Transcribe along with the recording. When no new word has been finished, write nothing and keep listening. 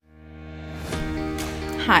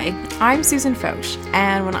Hi, I'm Susan Foch,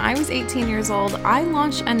 and when I was 18 years old, I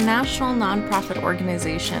launched a national nonprofit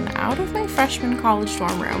organization out of my freshman college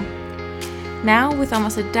dorm room. Now, with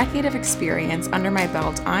almost a decade of experience under my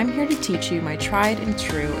belt, I'm here to teach you my tried and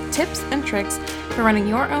true tips and tricks for running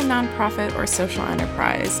your own nonprofit or social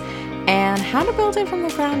enterprise, and how to build it from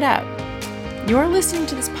the ground up. You're listening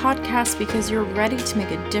to this podcast because you're ready to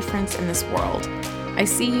make a difference in this world. I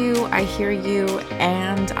see you, I hear you,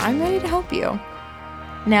 and I'm ready to help you.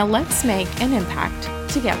 Now let's make an impact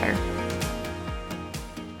together.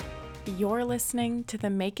 You're listening to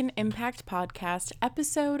the Make an Impact podcast,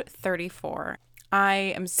 episode 34. I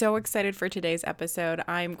am so excited for today's episode.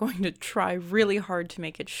 I'm going to try really hard to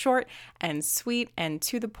make it short and sweet and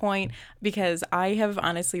to the point because I have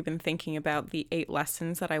honestly been thinking about the 8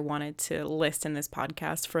 lessons that I wanted to list in this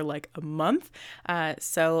podcast for like a month.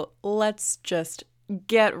 So let's just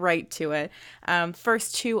get right to it.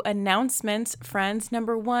 First 2 announcements, friends.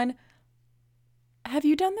 Number 1, have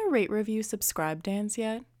you done the rate, review, subscribe dance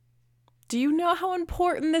yet? Do you know how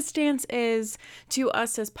important this dance is to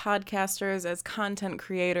us as podcasters, as content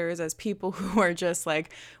creators, as people who are just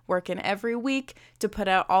like working every week to put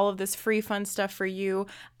out all of this free fun stuff for you?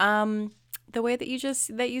 The way that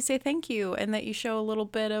you say thank you and that you show a little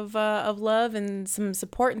bit of love and some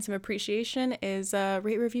support and some appreciation is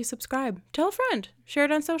rate, review, subscribe. Tell a friend, share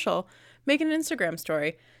it on social, make an Instagram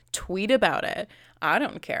story, tweet about it. I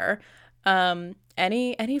don't care.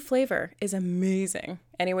 Any flavor is amazing.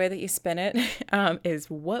 Any way that you spin it is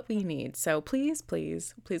what we need. So please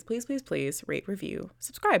rate, review,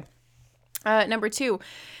 subscribe. Number 2.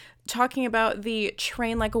 Talking about the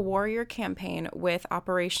Train Like a Warrior campaign with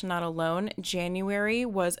Operation Not Alone. January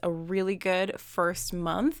was a really good first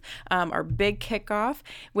month, our big kickoff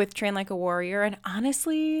with Train Like a Warrior. And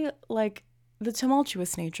honestly, like the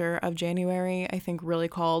tumultuous nature of January, I think really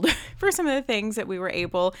called for some of the things that we were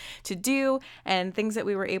able to do and things that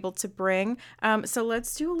we were able to bring. So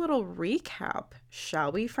let's do a little recap,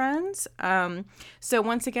 shall we, friends? So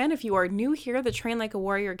once again, if you are new here, the Train Like a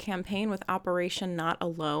Warrior campaign with Operation Not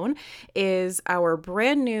Alone is our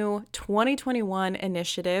brand new 2021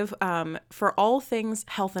 initiative for all things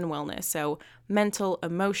health and wellness. So mental,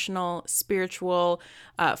 emotional, spiritual,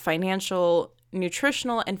 financial,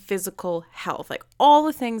 nutritional, and physical health, like all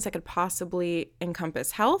the things that could possibly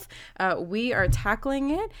encompass health. We are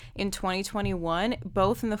tackling it in 2021,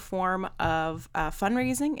 both in the form of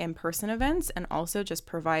fundraising, in-person events, and also just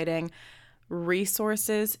providing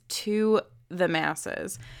resources to the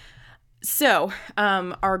masses. So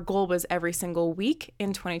our goal was every single week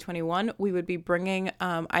in 2021, we would be bringing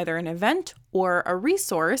either an event or a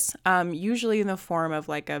resource, usually in the form of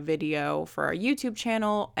like a video for our YouTube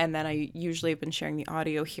channel. And then I usually have been sharing the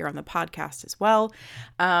audio here on the podcast as well,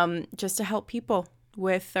 just to help people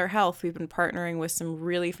with their health. We've been partnering with some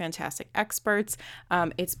really fantastic experts.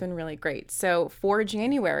 It's been really great. So for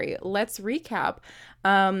January, let's recap.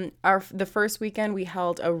 The first weekend, we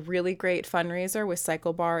held a really great fundraiser with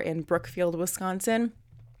Cycle Bar in Brookfield, Wisconsin.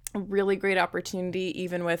 A really great opportunity,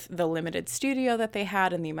 even with the limited studio that they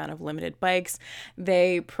had and the amount of limited bikes.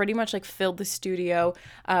 They pretty much like filled the studio.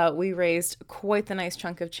 We raised quite the nice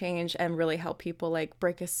chunk of change and really helped people like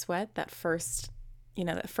break a sweat that first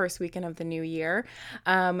weekend of the new year.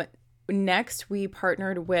 Next, we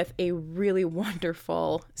partnered with a really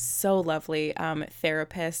wonderful, so lovely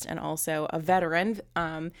therapist and also a veteran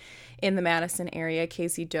in the Madison area,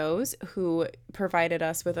 Casey Doze, who provided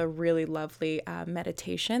us with a really lovely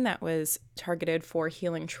meditation that was targeted for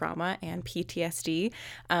healing trauma and PTSD.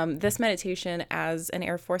 This meditation, as an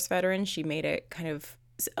Air Force veteran, she made it kind of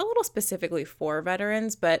a little specifically for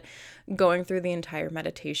veterans, but going through the entire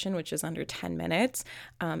meditation, which is under 10 minutes,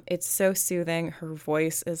 it's so soothing. Her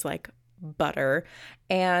voice is like butter,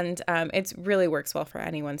 and it really works well for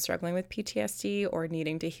anyone struggling with PTSD or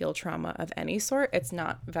needing to heal trauma of any sort. It's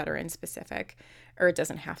not veteran specific, or it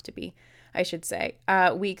doesn't have to be, I should say.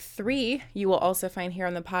 Week 3, you will also find here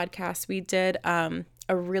on the podcast, we did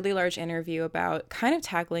a really large interview about kind of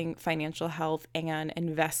tackling financial health and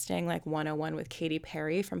investing like 101 with Katy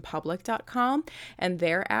Perry from Public.com and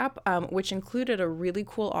their app, which included a really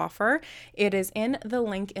cool offer. It is in the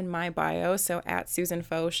link in my bio, so at Susan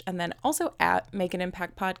Foch, and then also at Make an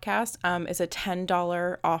Impact Podcast is a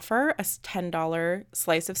 $10 offer, a $10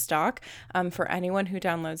 slice of stock for anyone who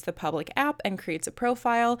downloads the Public app and creates a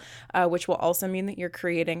profile, which will also mean that you're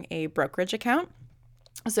creating a brokerage account.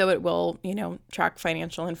 So it will, track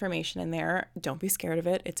financial information in there. Don't be scared of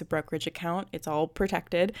it. It's a brokerage account. It's all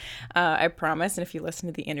protected. I promise. And if you listen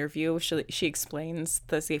to the interview, she explains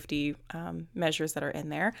the safety measures that are in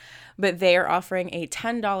there. But they are offering a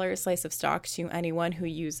 $10 slice of stock to anyone who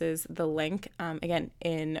uses the link, again,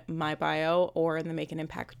 in my bio or in the Make an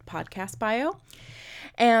Impact podcast bio.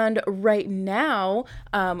 And right now,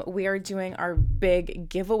 we are doing our big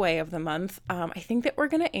giveaway of the month. I think that we're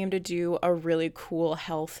going to aim to do a really cool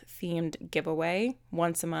health themed giveaway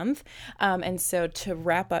once a month. And so to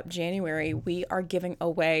wrap up January, we are giving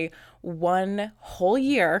away one whole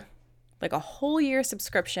year, like a whole year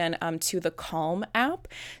subscription to the Calm app.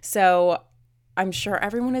 So I'm sure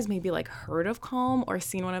everyone has maybe like heard of Calm or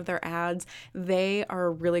seen one of their ads. They are a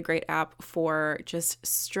really great app for just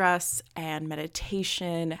stress and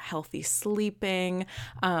meditation, healthy sleeping.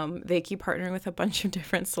 They keep partnering with a bunch of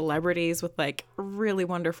different celebrities with like really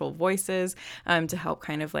wonderful voices to help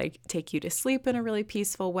kind of like take you to sleep in a really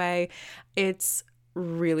peaceful way. It's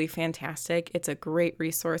really fantastic. It's a great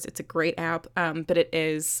resource. It's a great app, but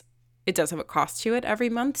it does have a cost to it every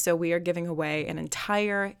month. So we are giving away an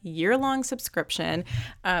entire year-long subscription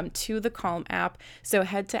to the Calm app. So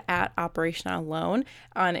head to @OperationAlone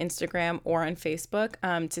on Instagram or on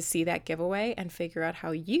Facebook to see that giveaway and figure out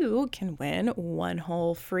how you can win one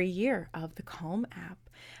whole free year of the Calm app.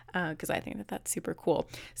 Because I think that that's super cool.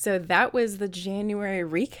 So that was the January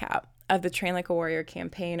recap of the Train Like a Warrior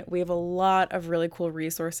campaign. We have a lot of really cool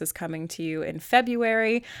resources coming to you in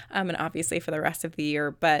February and obviously for the rest of the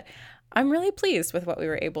year. But I'm really pleased with what we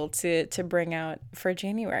were able to bring out for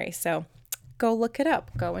January. So go look it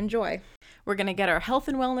up. Go enjoy. We're going to get our health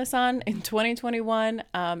and wellness on in 2021,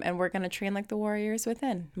 and we're going to train like the warriors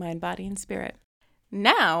within, mind, body, and spirit.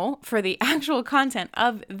 Now, for the actual content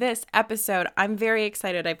of this episode, I'm very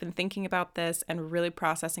excited. I've been thinking about this and really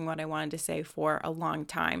processing what I wanted to say for a long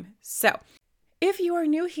time. So, if you are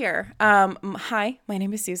new here, hi, my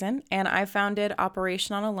name is Susan, and I founded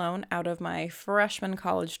Operation on Alone out of my freshman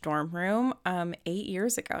college dorm room 8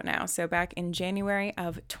 years ago now. So back in January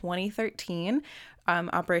of 2013,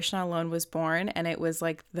 Operation on Alone was born, and it was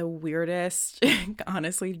like the weirdest,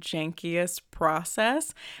 honestly, jankiest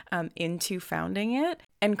process into founding it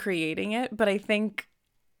and creating it. But I think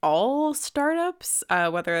all startups,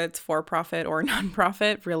 whether it's for-profit or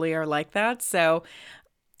nonprofit, really are like that. So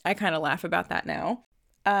I kind of laugh about that now.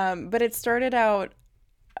 But it started out,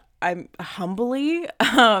 I'm humbly,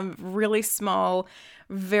 really small,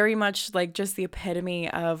 very much like just the epitome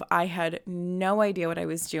of I had no idea what I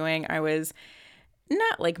was doing. I was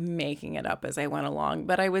not like making it up as I went along,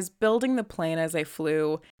 but I was building the plane as I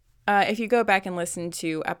flew. If you go back and listen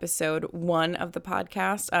to episode 1 of the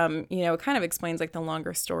podcast, it kind of explains like the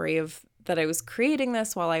longer story of that I was creating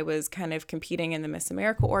this while I was kind of competing in the Miss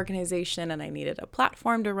America organization, and I needed a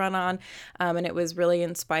platform to run on. And it was really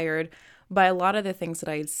inspired by a lot of the things that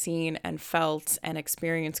I had seen and felt and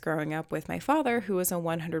experienced growing up with my father, who was a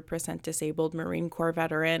 100% disabled Marine Corps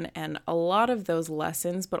veteran, and a lot of those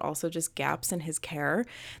lessons, but also just gaps in his care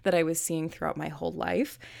that I was seeing throughout my whole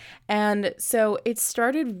life. And so it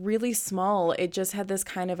started really small. It just had this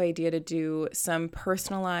kind of idea to do some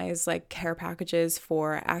personalized like care packages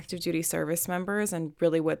for active duty service members, and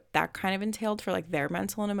really what that kind of entailed for like their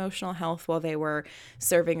mental and emotional health while they were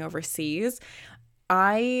serving overseas.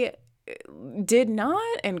 I did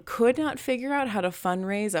not and could not figure out how to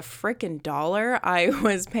fundraise a frickin' dollar. I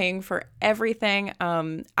was paying for everything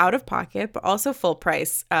out of pocket, but also full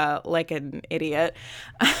price, like an idiot,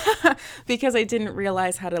 because I didn't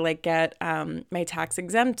realize how to like get my tax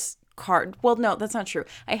exempt card. Well, no, that's not true.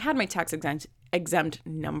 I had my tax exempt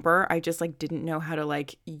number. I just like didn't know how to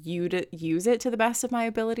like use it to the best of my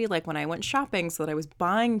ability, like when I went shopping, so that I was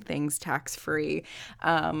buying things tax free.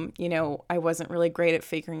 I wasn't really great at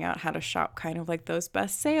figuring out how to shop kind of like those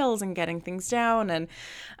best sales and getting things down,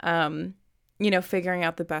 and figuring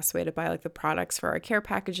out the best way to buy like the products for our care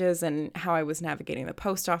packages, and how I was navigating the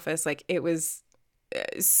post office. Like it was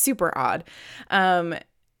super odd.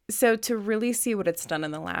 So to really see what it's done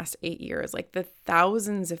in the last 8 years, like the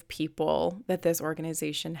thousands of people that this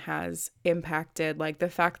organization has impacted, like the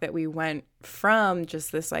fact that we went from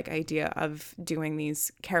just this like idea of doing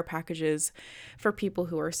these care packages for people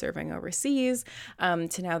who are serving overseas,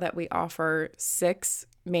 to now that we offer 6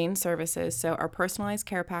 main services. So our personalized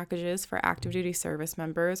care packages for active duty service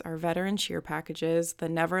members, our veteran cheer packages, the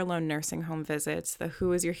Never Alone nursing home visits, the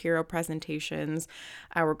Who is Your Hero presentations,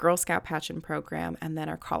 our Girl Scout Patchen program, and then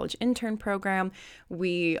our college intern program.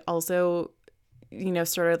 We also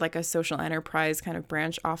started like a social enterprise kind of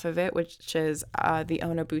branch off of it, which is the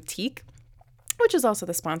Ona Boutique. which is also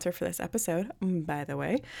the sponsor for this episode, by the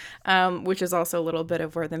way, which is also a little bit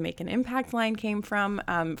of where the Make an Impact line came from,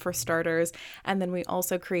 for starters. And then we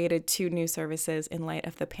also created 2 new services in light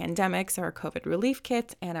of the pandemic, so our COVID relief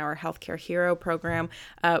kit and our Healthcare Hero program,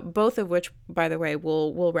 both of which, by the way,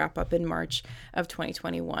 will wrap up in March of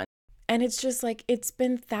 2021. And it's just like, it's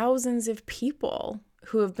been thousands of people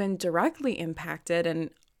who have been directly impacted, and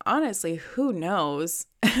honestly, who knows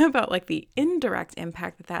about like the indirect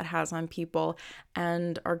impact that that has on people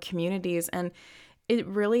and our communities. And it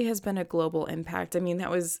really has been a global impact. I mean, that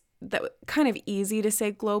was kind of easy to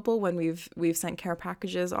say global when we've sent care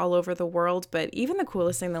packages all over the world. But even the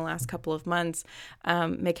coolest thing the last couple of months,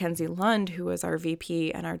 Mackenzie Lund, who is our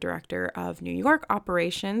VP and our director of New York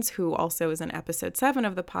operations, who also is in episode 7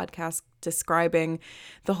 of the podcast, describing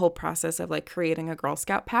the whole process of like creating a Girl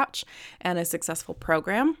Scout patch and a successful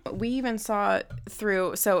program. We even saw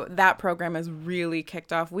through, so that program has really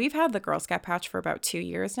kicked off. We've had the Girl Scout patch for about 2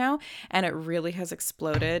 years now, and it really has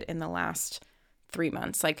exploded in the last 3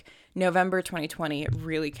 months. Like November 2020, it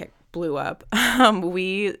really blew up.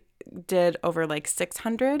 We did over like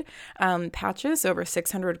 600 patches. Over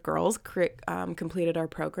 600 girls completed our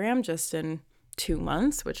program just in 2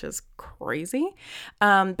 months, which is crazy.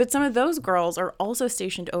 But some of those girls are also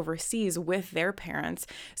stationed overseas with their parents.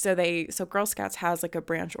 So Girl Scouts has like a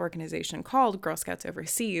branch organization called Girl Scouts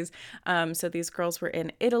Overseas. So these girls were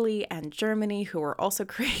in Italy and Germany who were also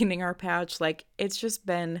creating our patch. Like, it's just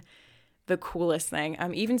been the coolest thing.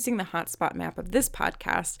 Even seeing the hotspot map of this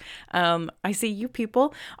podcast, I see you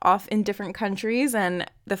people off in different countries, and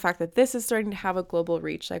the fact that this is starting to have a global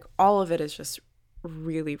reach, like all of it is just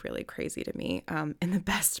really, really crazy to me, in the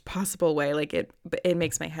best possible way. Like it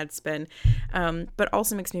makes my head spin, but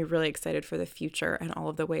also makes me really excited for the future and all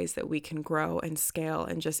of the ways that we can grow and scale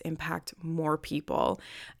and just impact more people.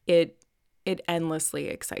 It endlessly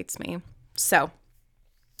excites me. So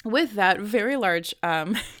with that very large,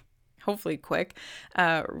 hopefully quick,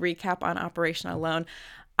 recap on Operation Alone,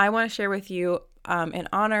 I want to share with you, in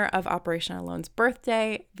honor of Operation Alone's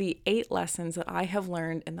birthday, the 8 lessons that I have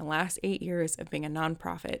learned in the last 8 years of being a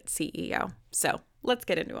nonprofit CEO. So let's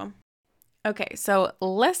get into them. Okay, so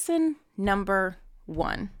lesson number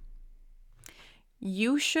 1.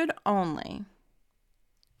 You should only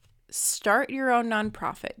start your own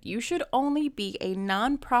nonprofit. You should only be a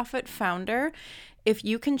nonprofit founder if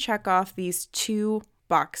you can check off these 2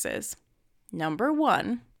 boxes. Number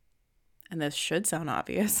 1, and this should sound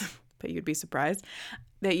obvious, but you'd be surprised,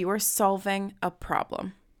 that you are solving a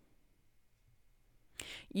problem.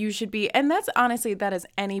 You should be, and that's honestly, that is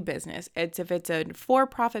any business. If it's a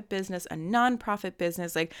for-profit business, a non-profit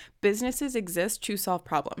business, like businesses exist to solve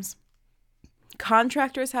problems.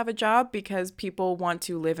 Contractors have a job because people want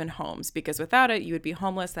to live in homes, because without it, you would be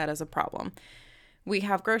homeless. That is a problem. We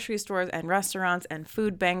have grocery stores and restaurants and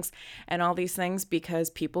food banks and all these things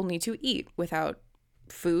because people need to eat. Without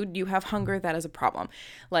food, you have hunger. That is a problem.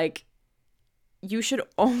 Like, you should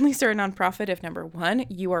only start a nonprofit if, number 1,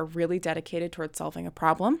 you are really dedicated towards solving a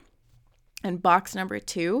problem. And box number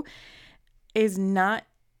 2 is not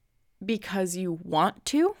because you want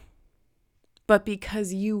to, but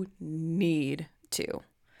because you need to.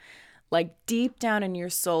 Like, deep down in your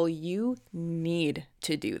soul, you need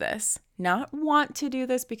to do this. Not want to do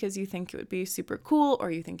this because you think it would be super cool,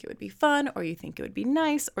 or you think it would be fun, or you think it would be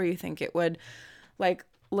nice, or you think it would like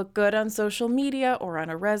look good on social media or on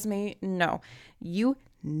a resume. No, you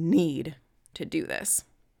need to do this.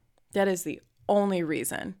 That is the only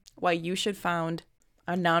reason why you should found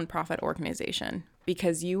a nonprofit organization,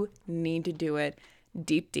 because you need to do it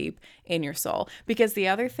deep in your soul. Because the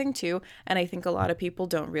other thing too, and I think a lot of people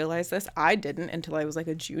don't realize this, I didn't until I was like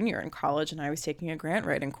a junior in college and I was taking a grant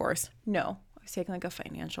writing course. No, I was taking like a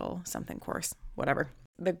financial something course, whatever.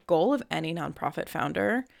 The goal of any nonprofit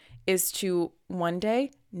founder is to one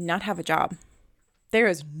day not have a job. There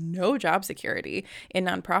is no job security in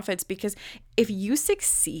nonprofits, because if you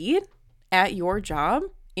succeed at your job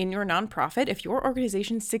in your nonprofit, if your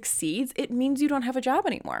organization succeeds, it means you don't have a job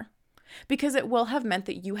anymore, because it will have meant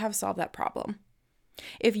that you have solved that problem.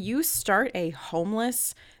 If you start a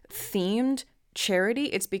homeless themed charity,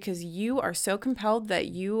 it's because you are so compelled that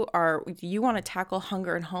you want to tackle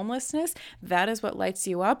hunger and homelessness. That is what lights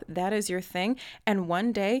you up. That is your thing. And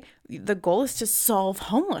one day the goal is to solve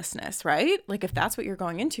homelessness, right? Like, if that's what you're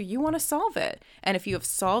going into, you want to solve it. And if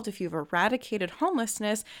you've eradicated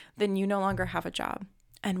homelessness, then you no longer have a job.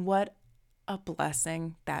 And what a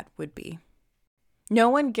blessing that would be.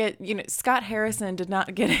 Scott Harrison did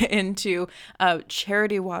not get into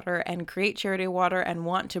charity water and create charity water and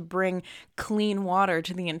want to bring clean water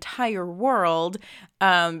to the entire world,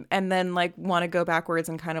 and then like want to go backwards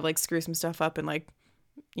and kind of like screw some stuff up and like,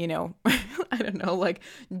 I don't know, like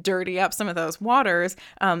dirty up some of those waters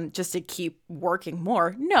just to keep working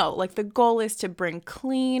more. No, like the goal is to bring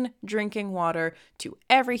clean drinking water to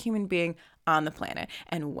every human being on the planet.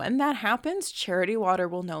 And when that happens, charity water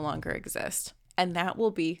will no longer exist. And that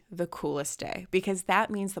will be the coolest day because that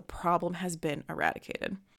means the problem has been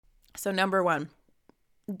eradicated. So number one,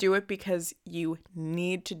 do it because you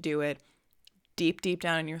need to do it deep, deep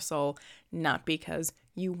down in your soul, not because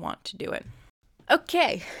you want to do it.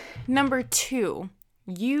 Okay, number two,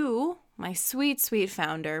 you, my sweet, sweet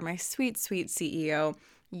founder, my sweet, sweet CEO,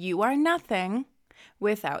 you are nothing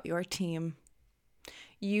without your team.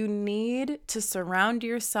 You need to surround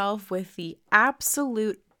yourself with the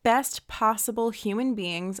absolute best possible human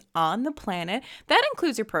beings on the planet. That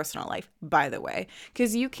includes your personal life, by the way,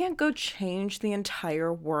 because you can't go change the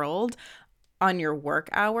entire world on your work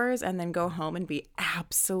hours and then go home and be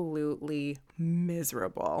absolutely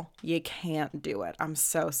miserable. You can't do it. I'm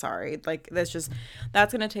so sorry. Like that's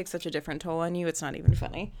going to take such a different toll on you. It's not even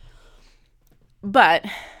funny. But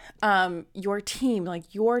your team,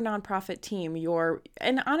 like your nonprofit team,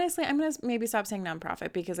 and honestly, I'm going to maybe stop saying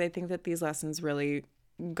nonprofit because I think that these lessons really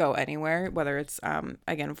go anywhere, whether it's,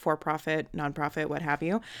 again, for-profit, nonprofit, what have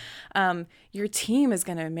you. Your team is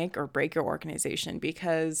going to make or break your organization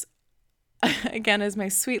because again, as my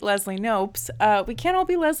sweet Leslie Nopes, we can't all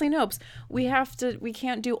be Leslie Nopes. We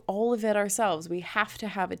can't do all of it ourselves. We have to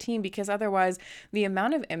have a team because otherwise the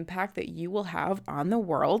amount of impact that you will have on the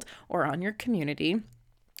world or on your community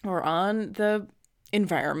or on the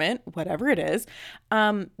environment, whatever it is,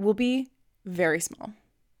 will be very small.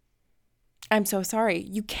 I'm so sorry.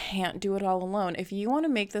 You can't do it all alone. If you want to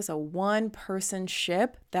make this a one-person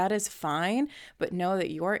ship, that is fine, but know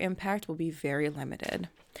that your impact will be very limited.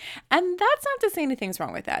 And that's not to say anything's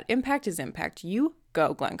wrong with that. Impact is impact. You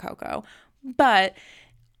go, Glen Coco. But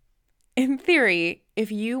in theory,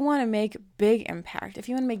 if you want to make big impact, if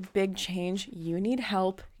you want to make big change, you need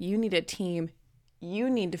help. You need a team.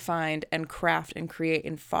 You need to find and craft and create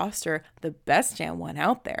and foster the best Jam One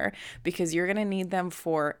out there because you're going to need them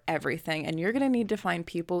for everything. And you're going to need to find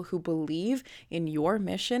people who believe in your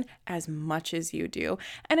mission as much as you do.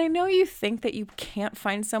 And I know you think that you can't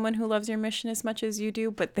find someone who loves your mission as much as you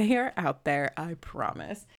do, but they are out there, I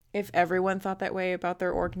promise. If everyone thought that way about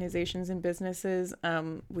their organizations and businesses,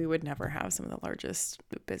 we would never have some of the largest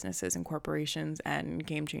businesses and corporations and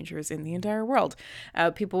game changers in the entire world.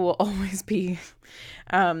 People will always be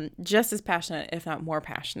just as passionate, if not more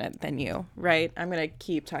passionate than you, right? I'm going to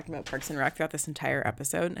keep talking about Parks and Rec throughout this entire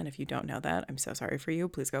episode. And if you don't know that, I'm so sorry for you.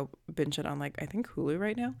 Please go binge it on I think Hulu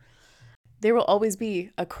right now. There will always be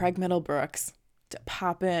a Craig Middlebrooks to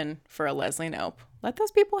pop in for a Leslie Knope. Let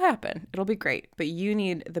those people happen. It'll be great. But you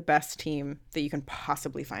need the best team that you can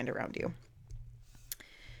possibly find around you.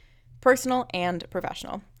 Personal and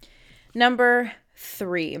professional. Number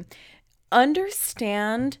 3,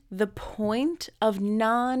 understand the point of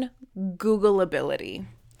non-Googleability.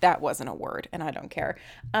 That wasn't a word, and I don't care.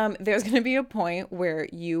 There's going to be a point where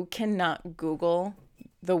you cannot Google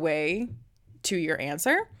the way to your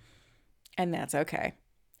answer, and that's okay.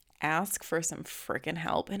 Ask for some freaking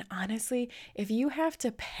help. And honestly, if you have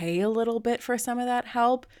to pay a little bit for some of that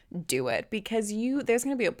help, do it because there's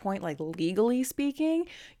going to be a point, like legally speaking,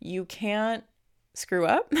 you can't screw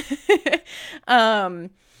up.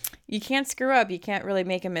 You can't screw up. You can't really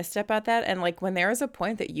make a misstep at that. And like when there is a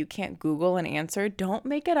point that you can't Google an answer, don't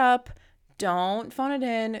make it up. Don't phone it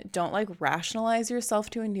in. Don't rationalize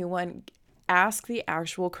yourself to a new one. Ask the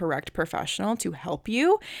actual correct professional to help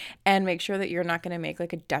you and make sure that you're not going to make a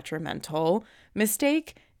detrimental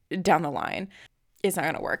mistake down the line. It's not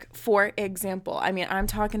going to work. For example, I'm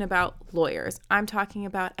talking about lawyers. I'm talking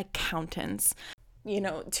about accountants.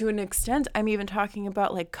 To an extent, I'm even talking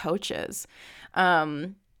about coaches.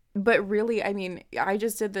 But really, I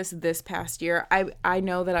just did this past year. I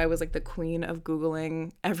know that I was the queen of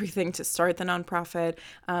Googling everything to start the nonprofit.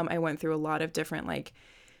 I went through a lot of different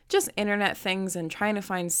just internet things and trying to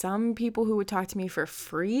find some people who would talk to me for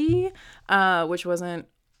free, which wasn't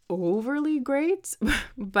overly great.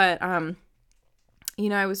 But,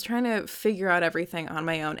 I was trying to figure out everything on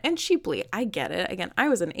my own and cheaply. I get it. Again, I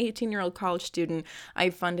was an 18-year-old college student. I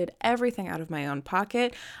funded everything out of my own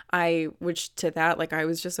pocket. I was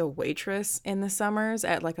just a waitress in the summers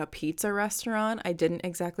at a pizza restaurant. I didn't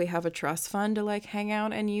exactly have a trust fund to hang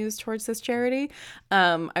out and use towards this charity.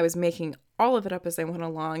 I was making all of it up as I went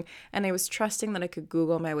along, and I was trusting that I could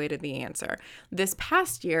Google my way to the answer. This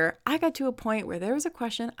past year, I got to a point where there was a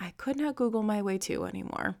question I could not Google my way to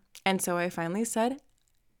anymore. And so I finally said,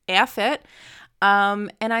 F it.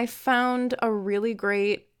 And I found a really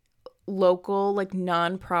great local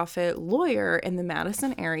nonprofit lawyer in the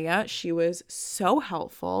Madison area. She was so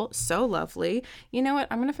helpful, so lovely. You know what?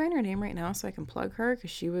 I'm going to find her name right now so I can plug her, because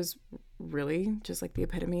she was really just the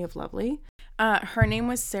epitome of lovely. Her name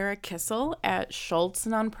was Sarah Kissel at Schultz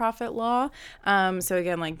Nonprofit Law. So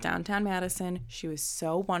again, downtown Madison. She was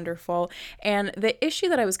so wonderful. And the issue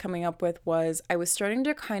that I was coming up with was I was starting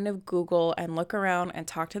to kind of Google and look around and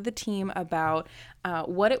talk to the team about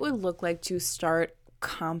what it would look like to start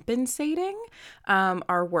compensating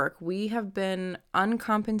our work. We have been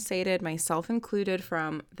uncompensated, myself included,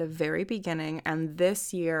 from the very beginning. And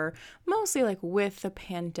this year, mostly with the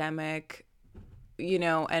pandemic,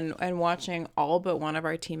 and watching all but one of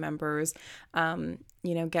our team members,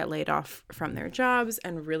 get laid off from their jobs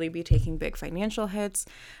and really be taking big financial hits.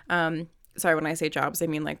 Sorry, when I say jobs, I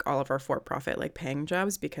mean all of our for-profit paying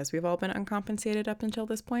jobs, because we've all been uncompensated up until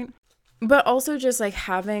this point. But also just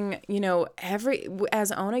having,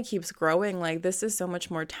 as Ona keeps growing, this is so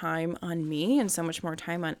much more time on me and so much more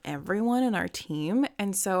time on everyone in our team.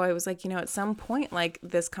 And so I was at some point,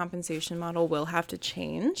 this compensation model will have to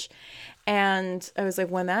change. And I was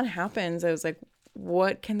when that happens, I was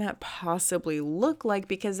what can that possibly look like?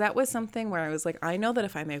 Because that was something where I was I know that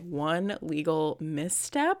if I make one legal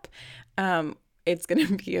misstep, it's going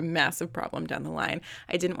to be a massive problem down the line.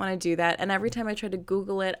 I didn't want to do that. And every time I tried to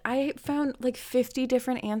Google it, I found 50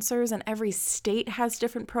 different answers, and every state has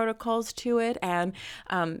different protocols to it. And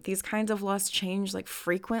these kinds of laws change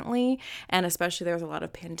frequently. And especially there was a lot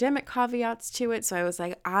of pandemic caveats to it. So I was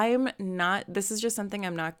this is just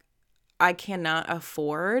something I cannot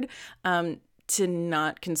afford to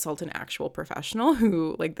not consult an actual professional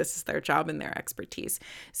who this is their job and their expertise.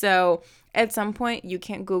 So at some point you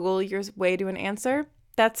can't Google your way to an answer.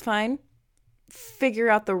 That's fine. Figure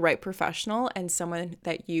out the right professional and someone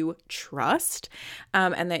that you trust,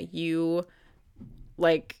 and that you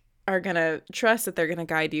are going to trust that they're going to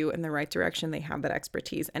guide you in the right direction. They have that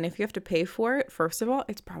expertise. And if you have to pay for it, first of all,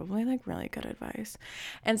 it's probably really good advice.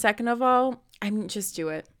 And second of all, just do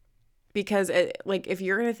it. Because if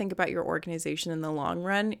you're going to think about your organization in the long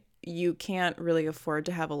run, you can't really afford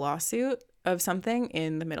to have a lawsuit of something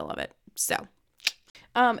in the middle of it. So,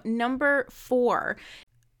 number 4,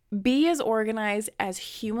 be as organized as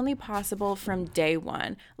humanly possible from day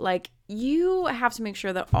one. You have to make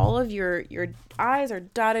sure that all of your I's are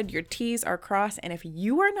dotted, your T's are crossed. And if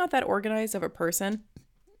you are not that organized of a person,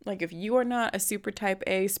 if you are not a super type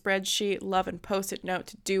A spreadsheet, love and post-it note,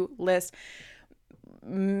 to-do list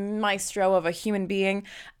maestro of a human being,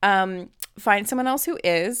 find someone else who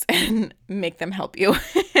is and make them help you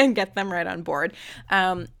and get them right on board.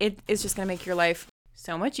 It is just going to make your life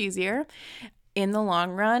so much easier in the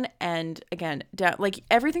long run. And again,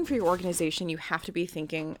 everything for your organization, you have to be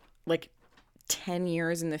thinking 10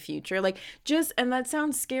 years in the future. And that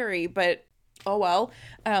sounds scary, but oh well,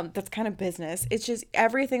 that's kind of business. It's just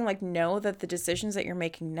everything, know that the decisions that you're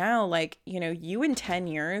making now, you in 10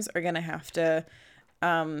 years are going to have to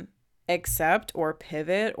accept or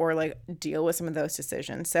pivot or deal with some of those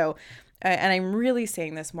decisions. So, and I'm really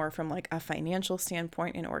saying this more from a financial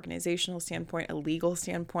standpoint, an organizational standpoint, a legal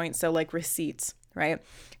standpoint. So receipts, right?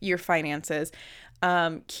 Your finances,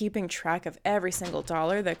 keeping track of every single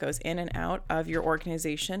dollar that goes in and out of your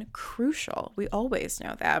organization, crucial. We always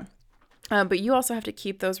know that. But you also have to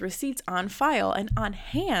keep those receipts on file and on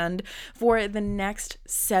hand for the next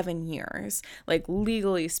 7 years,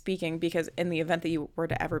 legally speaking, because in the event that you were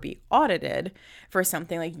to ever be audited for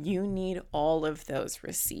something, you need all of those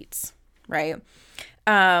receipts, right?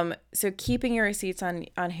 So keeping your receipts on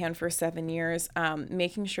hand for 7 years,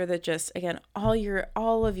 making sure that just, again,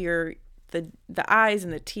 all of your the I's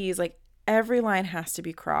and the T's, every line has to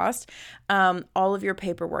be crossed. All of your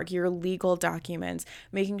paperwork, your legal documents,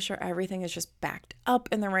 making sure everything is just backed up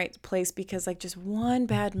in the right place, because just one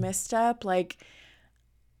bad misstep, I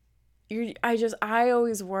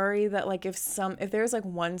always worry that if there's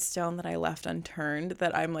one stone that I left unturned,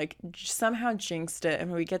 that I'm somehow jinxed it,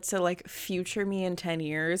 and when we get to future me in 10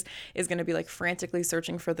 years is going to be frantically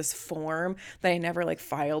searching for this form that I never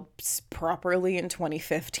filed properly in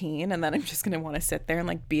 2015, and then I'm just going to want to sit there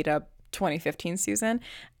and beat up 2015 Susan.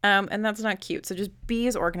 And that's not cute. So just be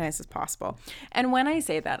as organized as possible. And when I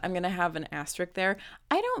say that, I'm going to have an asterisk there.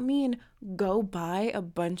 I don't mean go buy a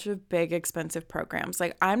bunch of big expensive programs.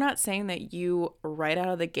 I'm not saying that you right out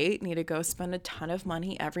of the gate need to go spend a ton of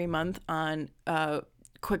money every month on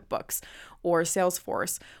QuickBooks or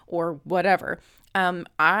Salesforce or whatever.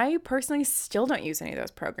 I personally still don't use any of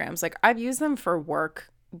those programs. Like I've used them for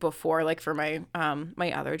work before, like for my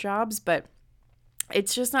my other jobs, but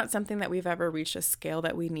it's just not something that we've ever reached a scale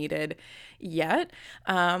that we needed yet.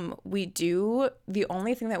 The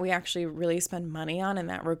only thing that we actually really spend money on in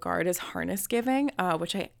that regard is harness giving,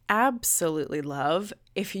 which I absolutely love.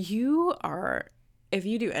 If you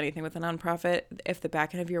do anything with a nonprofit, if the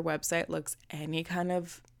back end of your website looks any kind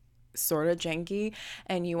of sort of janky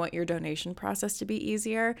and you want your donation process to be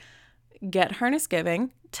easier, get Harness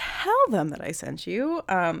Giving. Tell them that I sent you,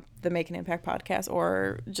 the Make an Impact podcast,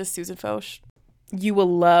 or just Susan Foch. You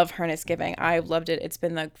will love Harness Giving. I've loved it. It's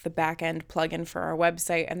been the back end plugin for our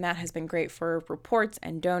website, and that has been great for reports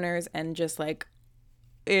and donors, and just like,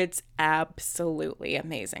 it's absolutely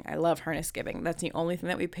amazing. I love Harness Giving. That's the only thing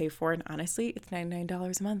that we pay for, and honestly, it's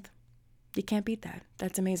 $99 a month. You can't beat that.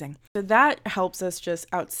 That's amazing. So that helps us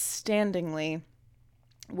just outstandingly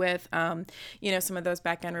with, some of those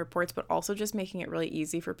back end reports, but also just making it really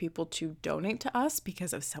easy for people to donate to us,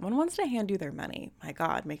 because if someone wants to hand you their money, my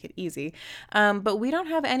God, make it easy. But we don't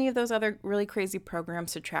have any of those other really crazy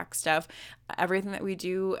programs to track stuff. Everything that we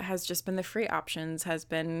do has just been the free options, has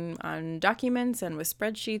been on documents and with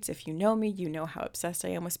spreadsheets. If you know me, you know how obsessed I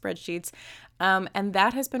am with spreadsheets. And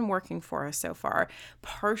that has been working for us so far,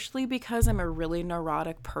 partially because I'm a really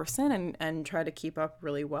neurotic person and try to keep up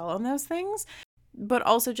really well on those things. But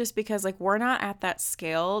also just because like we're not at that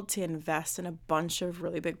scale to invest in a bunch of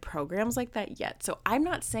really big programs like that yet. So I'm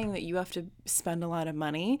not saying that you have to spend a lot of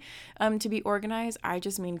money to be organized. I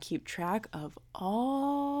just mean keep track of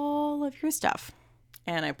all of your stuff.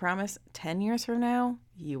 And I promise 10 years from now,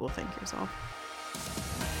 you will thank yourself.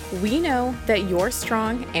 We know that you're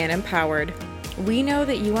strong and empowered. We know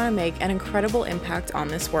that you want to make an incredible impact on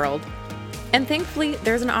this world. And thankfully,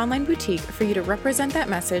 there's an online boutique for you to represent that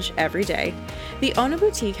message every day. The Ona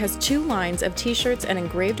Boutique has 2 lines of t-shirts and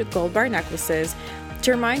engraved gold bar necklaces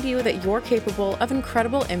to remind you that you're capable of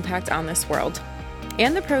incredible impact on this world.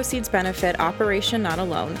 And the proceeds benefit Operation Not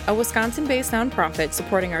Alone, a Wisconsin-based nonprofit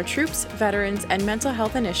supporting our troops, veterans, and mental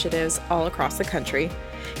health initiatives all across the country.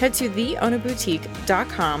 Head to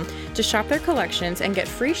theonaboutique.com to shop their collections and get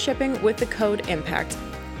free shipping with the code IMPACT.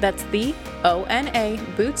 That's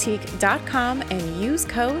theonaboutique.com and use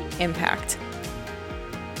code IMPACT.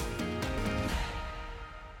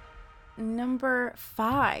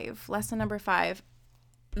 Lesson number 5.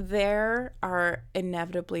 There are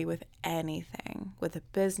inevitably with anything, with a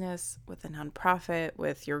business, with a nonprofit,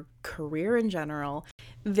 with your career in general,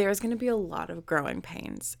 there's going to be a lot of growing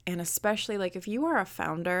pains. And especially like if you are a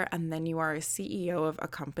founder and then you are a CEO of a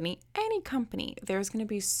company, any company, there's going to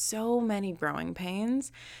be so many growing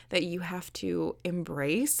pains that you have to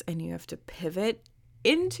embrace and you have to pivot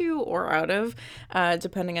into or out of,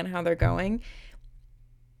 depending on how they're going.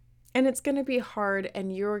 And it's going to be hard,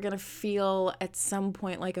 and you're going to feel at some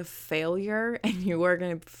point like a failure, and you are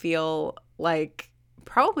going to feel like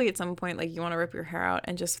probably at some point like you want to rip your hair out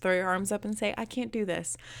and just throw your arms up and say, I can't do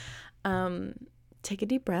this. Take a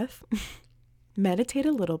deep breath, meditate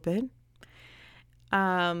a little bit.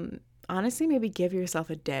 Honestly, maybe give yourself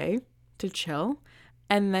a day to chill,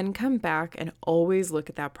 and then come back and always look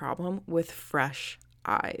at that problem with fresh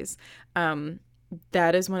eyes.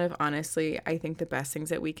 That is one of, honestly, I think the best things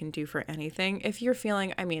that we can do for anything. If you're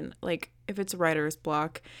feeling, if it's writer's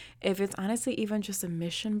block, if it's honestly even just a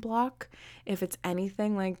mission block, if it's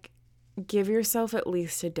anything, like give yourself at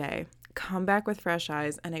least a day. Come back with fresh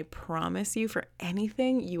eyes, and I promise you, for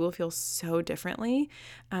anything, you will feel so differently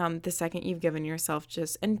the second you've given yourself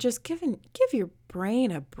give your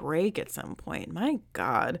brain a break at some point. My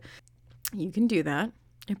God, you can do that.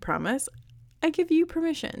 I promise. I give you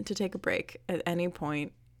permission to take a break at any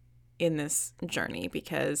point in this journey,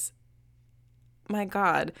 because my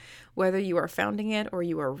God, whether you are founding it or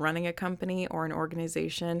you are running a company or an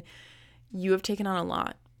organization, you have taken on a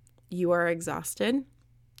lot. You are exhausted.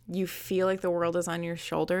 You feel like the world is on your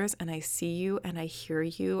shoulders, and I see you and I hear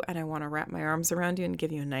you, and I want to wrap my arms around you and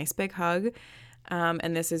give you a nice big hug.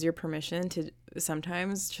 And this is your permission to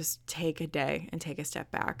sometimes just take a day and take a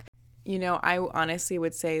step back. I honestly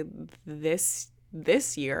would say this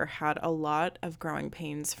year had a lot of growing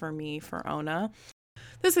pains for me for Ona.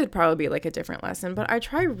 This would probably be like a different lesson, but I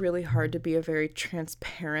try really hard to be a very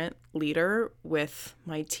transparent leader with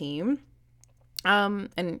my team, and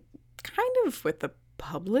kind of with the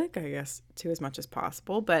public, I guess, too, as much as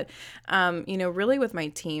possible. But, really with my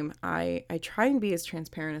team, I try and be as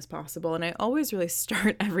transparent as possible. And I always really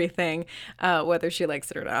start everything, whether she likes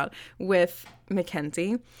it or not, with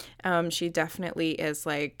Mackenzie. She definitely is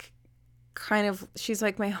like kind of, she's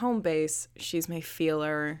like my home base. She's my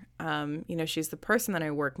feeler. She's the person that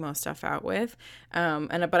I work most stuff out with.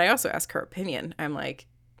 But I also ask her opinion. I'm like,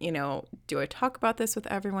 do I talk about this with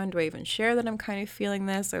everyone? Do I even share that I'm kind of feeling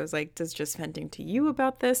this? I was like, does just venting to you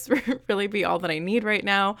about this really be all that I need right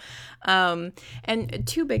now? And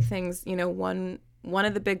two big things, one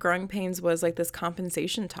of the big growing pains was like this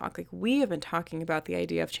compensation talk. Like, we have been talking about the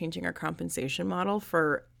idea of changing our compensation model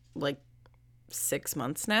for like 6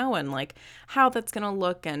 months now, and like how that's going to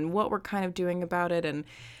look and what we're kind of doing about it,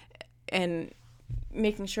 and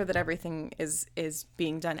making sure that everything is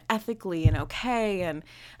being done ethically and okay. And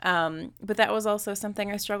but that was also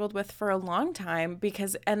something I struggled with for a long time,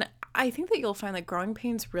 because, and I think that you'll find that growing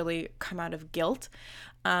pains really come out of guilt.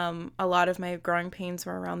 A lot of my growing pains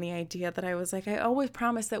were around the idea that I was like, I always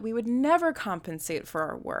promised that we would never compensate for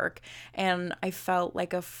our work. And I felt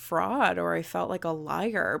like a fraud, or I felt like a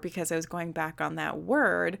liar, because I was going back on that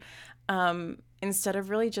word. Instead of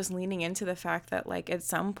really just leaning into the fact that, like, at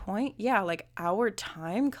some point, yeah, like, our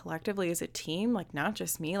time collectively as a team, like, not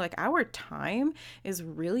just me, like, our time is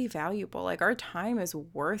really valuable. Like, our time is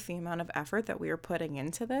worth the amount of effort that we are putting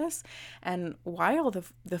into this. And while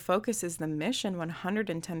the focus is the mission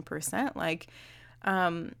 110%, like,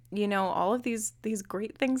 all of these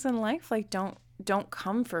great things in life, like, don't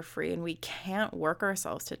come for free, and we can't work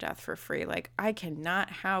ourselves to death for free. Like, I cannot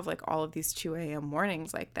have like all of these 2 a.m.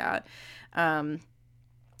 mornings like that.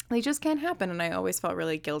 They just can't happen. And I always felt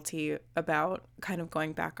really guilty about kind of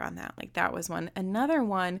going back on that. Like, that was one. Another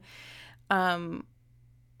one,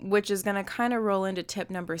 which is going to kind of roll into tip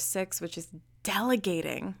number 6, which is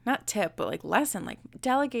delegating. Not tip, but like lesson, like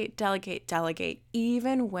delegate,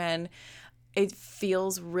 even when it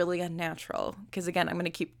feels really unnatural. Because again, I'm going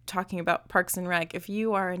to keep talking about Parks and Rec. If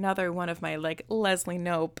you are another one of my like Leslie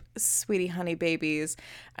Knope, sweetie honey babies,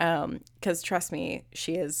 because trust me,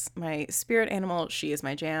 she is my spirit animal. She is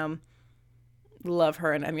my jam. Love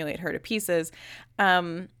her and emulate her to pieces.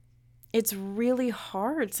 It's really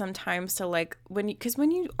hard sometimes to like, because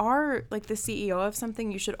when you are like the CEO of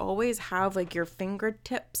something, you should always have like your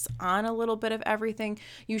fingertips on a little bit of everything.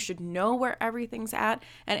 You should know where everything's at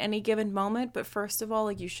any given moment. But first of all,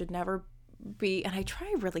 like, you should never be, and I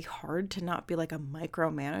try really hard to not be like a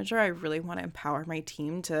micromanager. I really want to empower my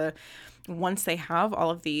team to, once they have all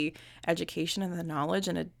of the education and the knowledge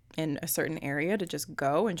in a certain area, to just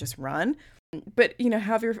go and just run. But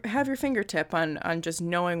have your fingertip on just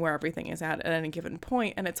knowing where everything is at any given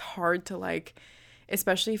point. And it's hard to, like,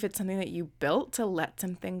 especially if it's something that you built, to let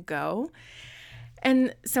something go.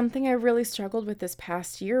 And something I really struggled with this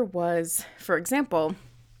past year was, for example,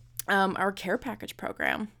 our care package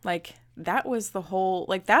program. Like, that was the whole,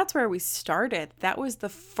 like, that's where we started. That was the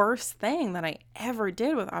first thing that I ever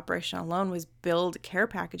did with Operation Alone, was build care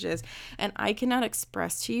packages. And I cannot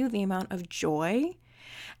express to you the amount of joy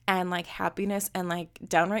and like happiness and like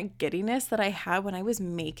downright giddiness that I had when I was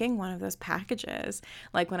making one of those packages.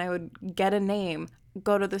 Like, when I would get a name,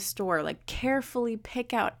 go to the store, like carefully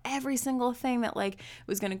pick out every single thing that like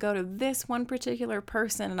was going to go to this one particular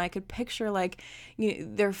person. And I could picture like,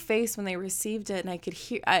 their face when they received it. And I could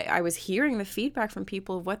hear, I was hearing the feedback from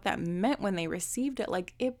people of what that meant when they received it.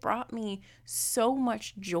 Like, it brought me so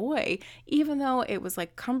much joy, even though it was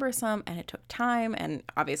like cumbersome and it took time, and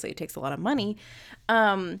obviously it takes a lot of money.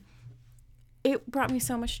 It brought me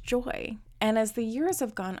so much joy. And as the years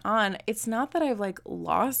have gone on, it's not that I've like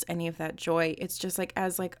lost any of that joy. It's just like,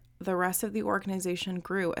 as like the rest of the organization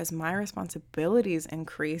grew, as my responsibilities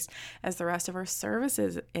increased, as the rest of our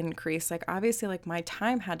services increased, like obviously like my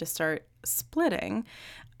time had to start splitting,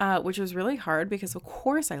 which was really hard, because of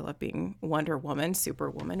course I love being Wonder Woman,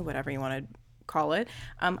 Superwoman, whatever you want to call it.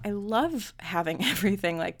 I love having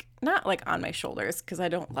everything like not like on my shoulders, because I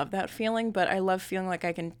don't love that feeling, but I love feeling like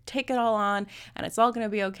I can take it all on and it's all going to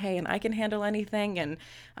be okay and I can handle anything, and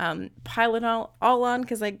pile it all on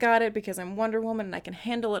because I got it, because I'm Wonder Woman and I can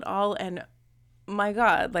handle it all. And my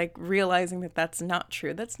God, like realizing that that's not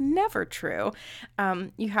true. That's never true.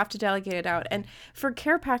 You have to delegate it out. And for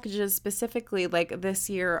care packages specifically, like this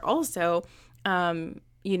year also,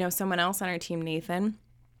 someone else on our team, Nathan,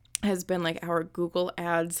 has been like our Google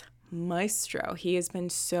Ads maestro. He has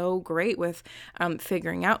been so great with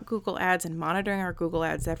figuring out Google Ads and monitoring our Google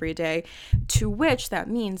Ads every day, to which that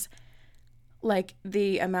means like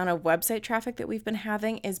the amount of website traffic that we've been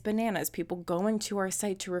having is bananas. People going to our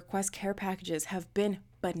site to request care packages have been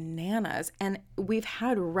bananas. And we've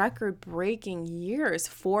had record-breaking years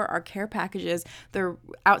for our care packages. The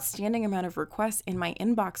outstanding amount of requests in my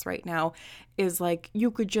inbox right now is like,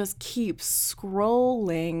 you could just keep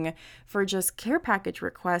scrolling for just care package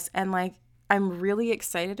requests. And like, I'm really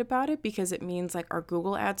excited about it because it means like our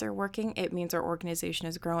Google ads are working. It means our organization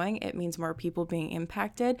is growing. It means more people being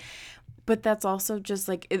impacted. But that's also just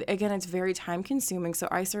like, again, it's very time consuming. So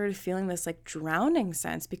I started feeling this like drowning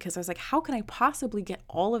sense because I was like, how can I possibly get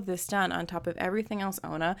all of this done on top of everything else,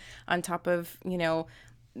 Ona, on top of,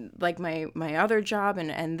 like my other job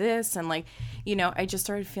and this and like, I just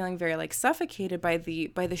started feeling very like suffocated by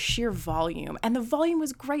the sheer volume. And the volume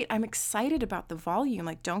was great. I'm excited about the volume,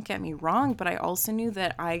 like, don't get me wrong, but I also knew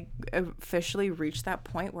that I officially reached that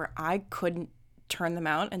point where I couldn't turn them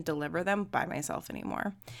out and deliver them by myself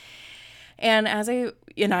anymore. And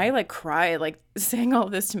I like cried, like saying all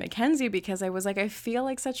this to Mackenzie, because I was like, I feel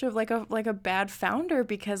like such a bad founder,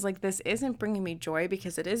 because like this isn't bringing me joy,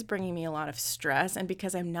 because it is bringing me a lot of stress, and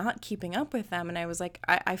because I'm not keeping up with them. And I was like,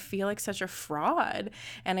 I feel like such a fraud,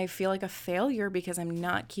 and I feel like a failure because I'm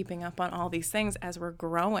not keeping up on all these things as we're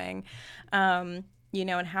growing, and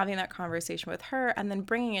having that conversation with her and then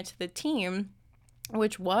bringing it to the team,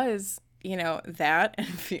 which was that,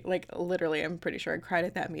 and like literally I'm pretty sure I cried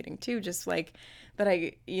at that meeting too, just like that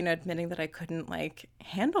I admitting that I couldn't like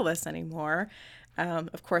handle this anymore.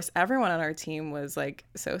 Of course everyone on our team was like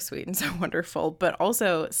so sweet and so wonderful, but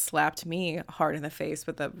also slapped me hard in the face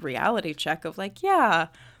with a reality check of like, yeah,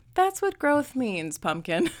 that's what growth means,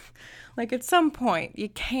 pumpkin. Like at some point you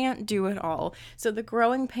can't do it all, so the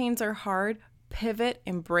growing pains are hard. Pivot,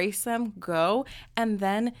 embrace them, go, and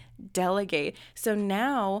then delegate. So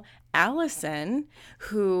now Allison,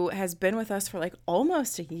 who has been with us for like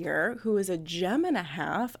almost a year, who is a gem and a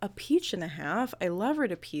half, a peach and a half. I love her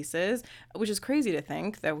to pieces, which is crazy to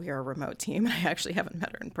think that we are a remote team. I actually haven't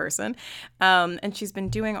met her in person. And she's been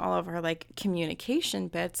doing all of our like communication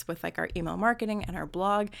bits with like our email marketing and our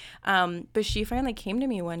blog. But she finally came to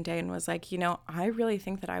me one day and was like, I really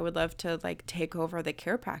think that I would love to like take over the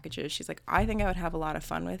care packages. She's like, I think I would have a lot of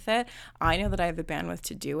fun with it. I know that I have the bandwidth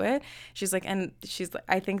to do it. She's like,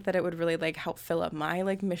 I think that it would really like help fill up my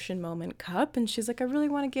like mission moment cup. And she's like, I really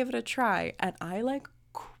want to give it a try. And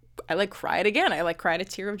I cried again. I like cried a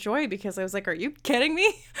tear of joy because I was like, are you kidding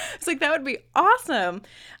me? It's like, that would be awesome.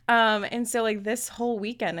 And so like this whole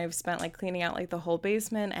weekend I've spent like cleaning out like the whole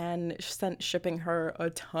basement and shipping her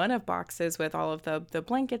a ton of boxes with all of the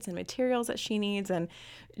blankets and materials that she needs and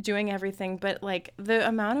doing everything. But like the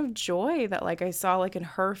amount of joy that like I saw like in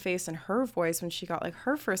her face and her voice when she got like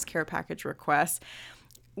her first care package request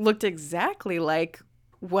looked exactly like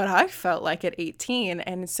what I felt like at 18.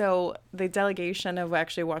 And so the delegation of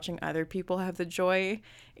actually watching other people have the joy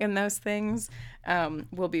in those things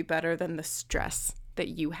will be better than the stress that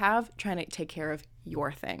you have trying to take care of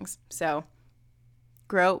your things. So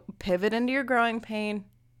pivot into your growing pain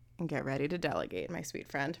and get ready to delegate, my sweet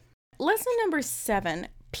friend. Lesson number 7,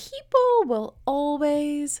 people will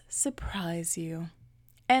always surprise you.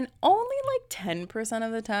 And only like 10%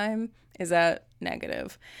 of the time is that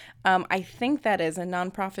negative. I think that is a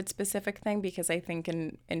nonprofit specific thing, because I think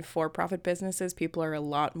in for-profit businesses, people are a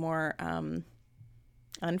lot more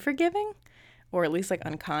unforgiving, or at least like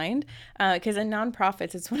unkind. Because in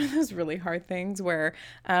nonprofits, it's one of those really hard things where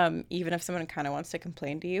even if someone kind of wants to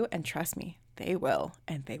complain to you, and trust me, they will,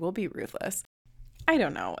 and they will be ruthless. I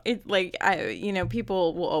don't know.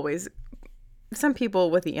 People will always, some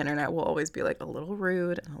people with the internet will always be like a little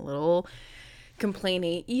rude and a little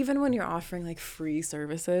complainy, even when you're offering like free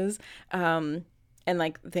services and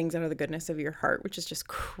like things out of the goodness of your heart, which is just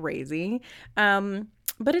crazy.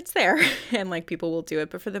 But it's there and like people will do it.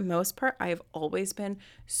 But for the most part, I've always been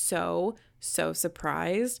so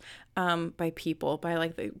surprised by people, by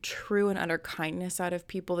like the true and utter kindness out of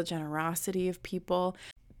people, the generosity of people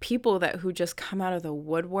who just come out of the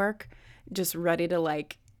woodwork, just ready to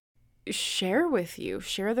like share with you,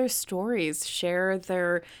 share their stories, share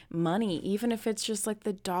their money, even if it's just like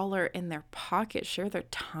the dollar in their pocket, share their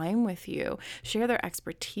time with you, share their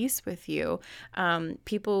expertise with you.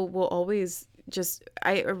 People will always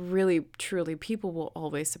people will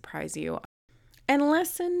always surprise you. And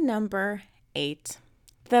lesson number 8,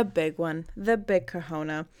 the big one, the big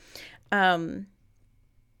kahuna,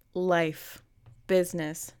 life,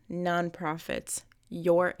 business, nonprofits,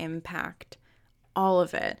 your impact, all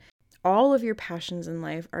of it. All of your passions in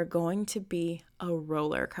life are going to be a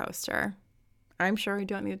roller coaster. I'm sure I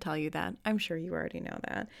don't need to tell you that. I'm sure you already know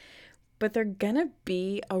that. But they're going to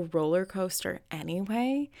be a roller coaster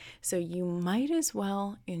anyway, so you might as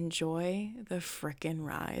well enjoy the frickin'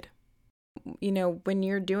 ride. When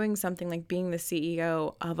you're doing something like being the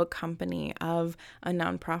CEO of a company, of a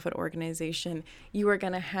nonprofit organization, you are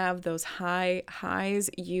going to have those highs.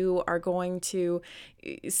 You are going to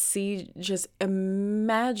see just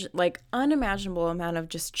unimaginable amount of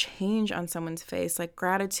just change on someone's face, like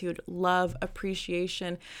gratitude, love,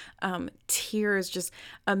 appreciation, tears, just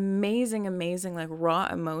amazing, like raw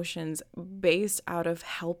emotions based out of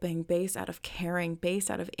helping, based out of caring, based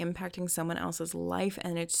out of impacting someone else's life.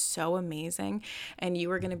 And it's so amazing. And you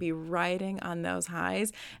are going to be riding on those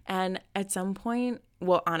highs. And at some point,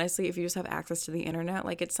 well, honestly, if you just have access to the internet,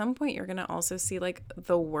 like at some point, you're going to also see like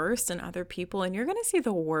the worst in other people, and you're going to see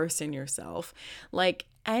the worst in yourself. Like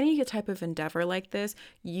any type of endeavor like this,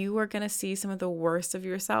 you are going to see some of the worst of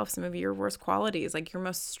yourself, some of your worst qualities, like your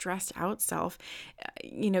most stressed out self,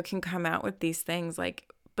 can come out with these things.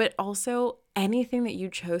 But also anything that you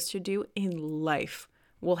chose to do in life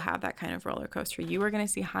will have that kind of roller coaster. You are going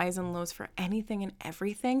to see highs and lows for anything and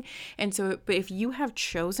everything. And so, but if you have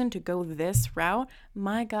chosen to go this route,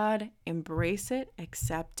 my God, embrace it,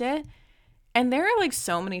 accept it. And there are like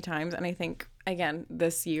so many times, and I think, again,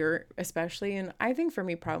 this year especially, and I think for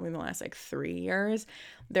me, probably in the last like 3 years,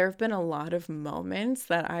 there have been a lot of moments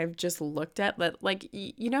that I've just looked at that, like,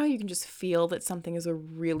 how you can just feel that something is a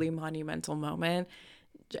really monumental moment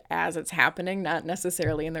as it's happening, not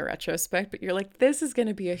necessarily in the retrospect, but you're like, this is going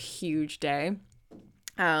to be a huge day.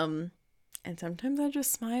 And sometimes I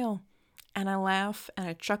just smile and I laugh and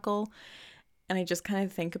I chuckle and I just kind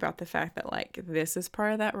of think about the fact that like this is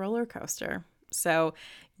part of that roller coaster. So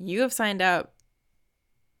you have signed up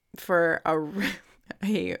for a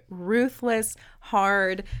ruthless,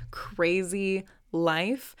 hard, crazy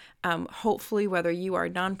life. Hopefully, whether you are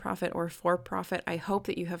nonprofit or for-profit, I hope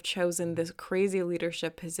that you have chosen this crazy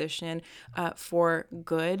leadership position for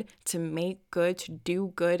good, to make good, to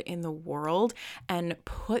do good in the world, and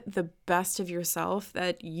put the best of yourself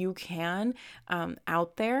that you can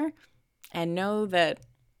out there, and know that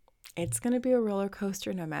it's going to be a roller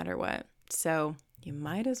coaster no matter what. So you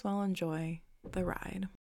might as well enjoy the ride.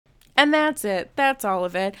 And that's it. That's all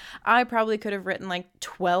of it. I probably could have written like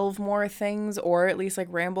 12 more things, or at least like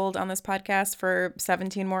rambled on this podcast for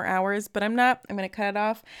 17 more hours, but I'm not. I'm going to cut it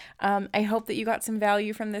off. I hope that you got some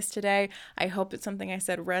value from this today. I hope that something I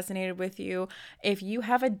said resonated with you. If you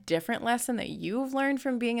have a different lesson that you've learned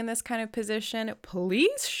from being in this kind of position,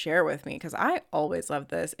 please share with me, because I always love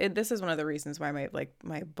this. This is one of the reasons why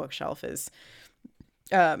my bookshelf is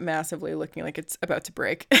massively looking like it's about to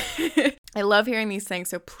break. I love hearing these things.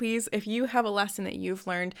 So please, if you have a lesson that you've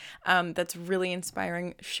learned that's really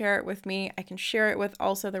inspiring, share it with me. I can share it with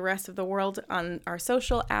also the rest of the world on our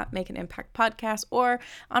social at Make an Impact Podcast, or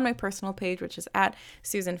on my personal page, which is at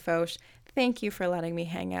Susan Foch. Thank you for letting me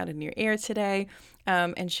hang out in your ear today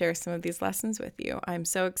and share some of these lessons with you. I'm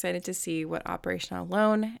so excited to see what Operation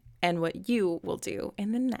Alone and what you will do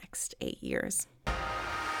in the next 8 years.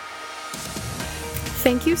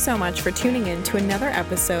 Thank you so much for tuning in to another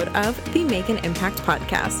episode of the Make an Impact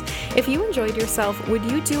Podcast. If you enjoyed yourself, would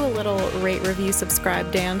you do a little rate, review,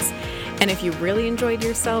 subscribe dance? And if you really enjoyed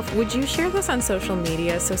yourself, would you share this on social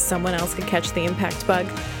media so someone else could catch the impact bug?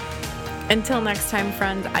 Until next time,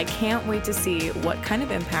 friend, I can't wait to see what kind of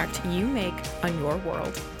impact you make on your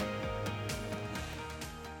world.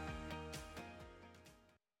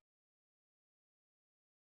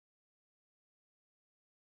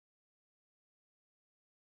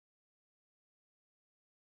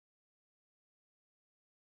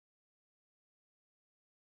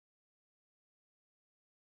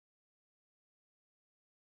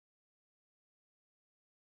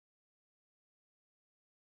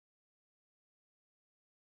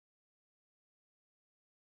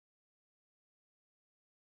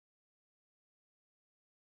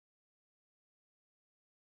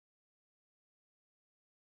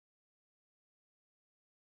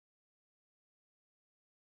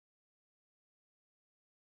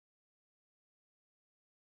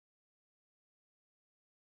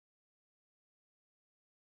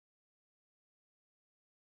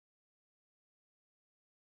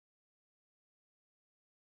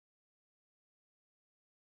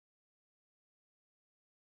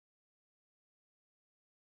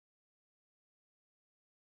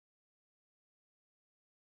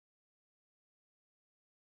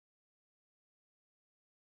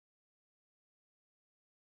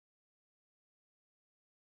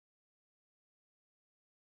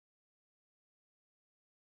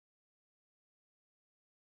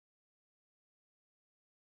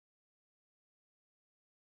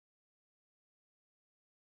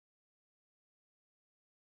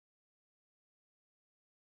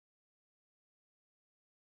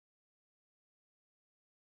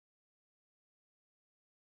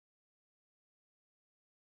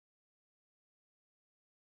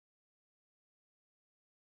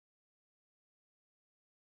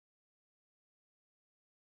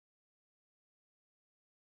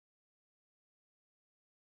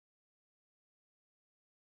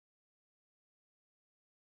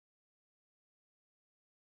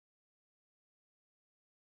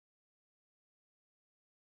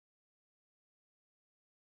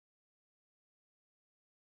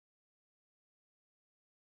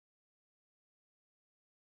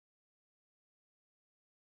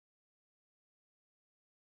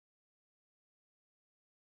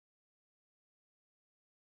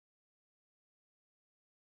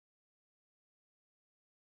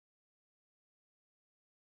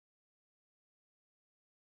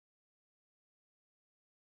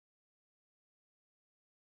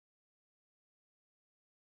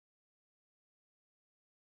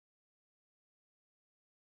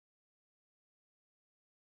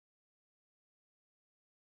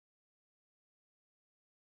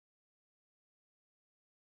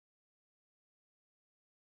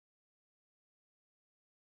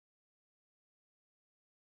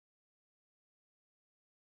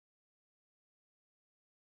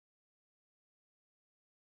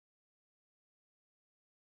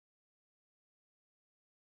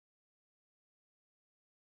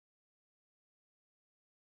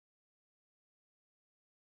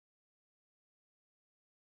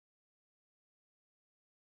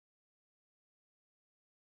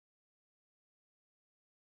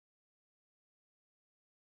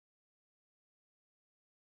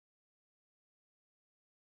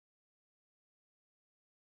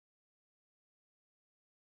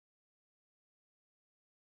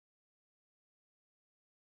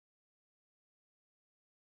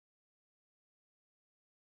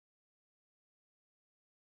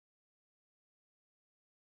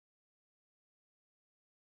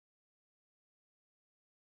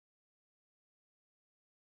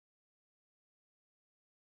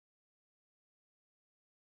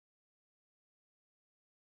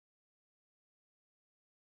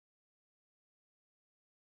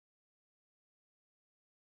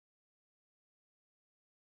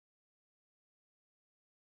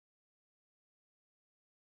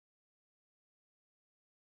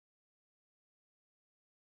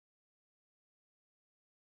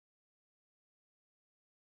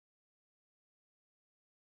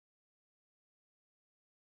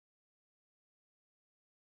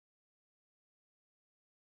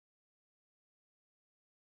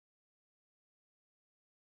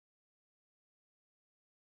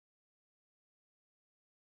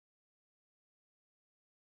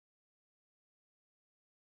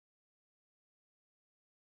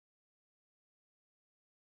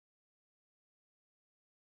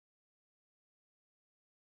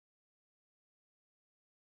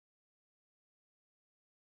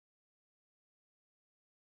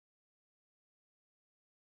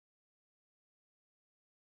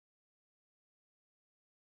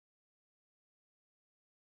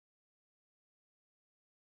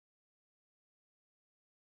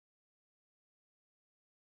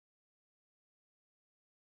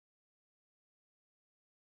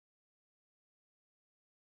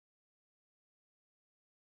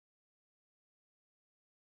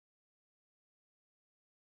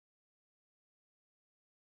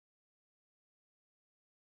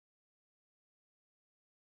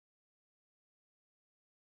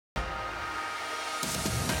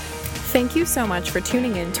 Thank you so much for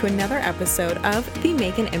tuning in to another episode of the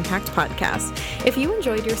Make an Impact podcast. If you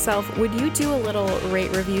enjoyed yourself, would you do a little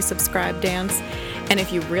rate, review, subscribe dance? And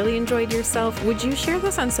if you really enjoyed yourself, would you share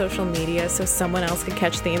this on social media so someone else could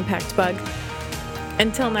catch the impact bug?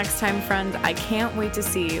 Until next time, friend, I can't wait to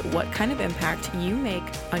see what kind of impact you make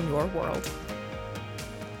on your world.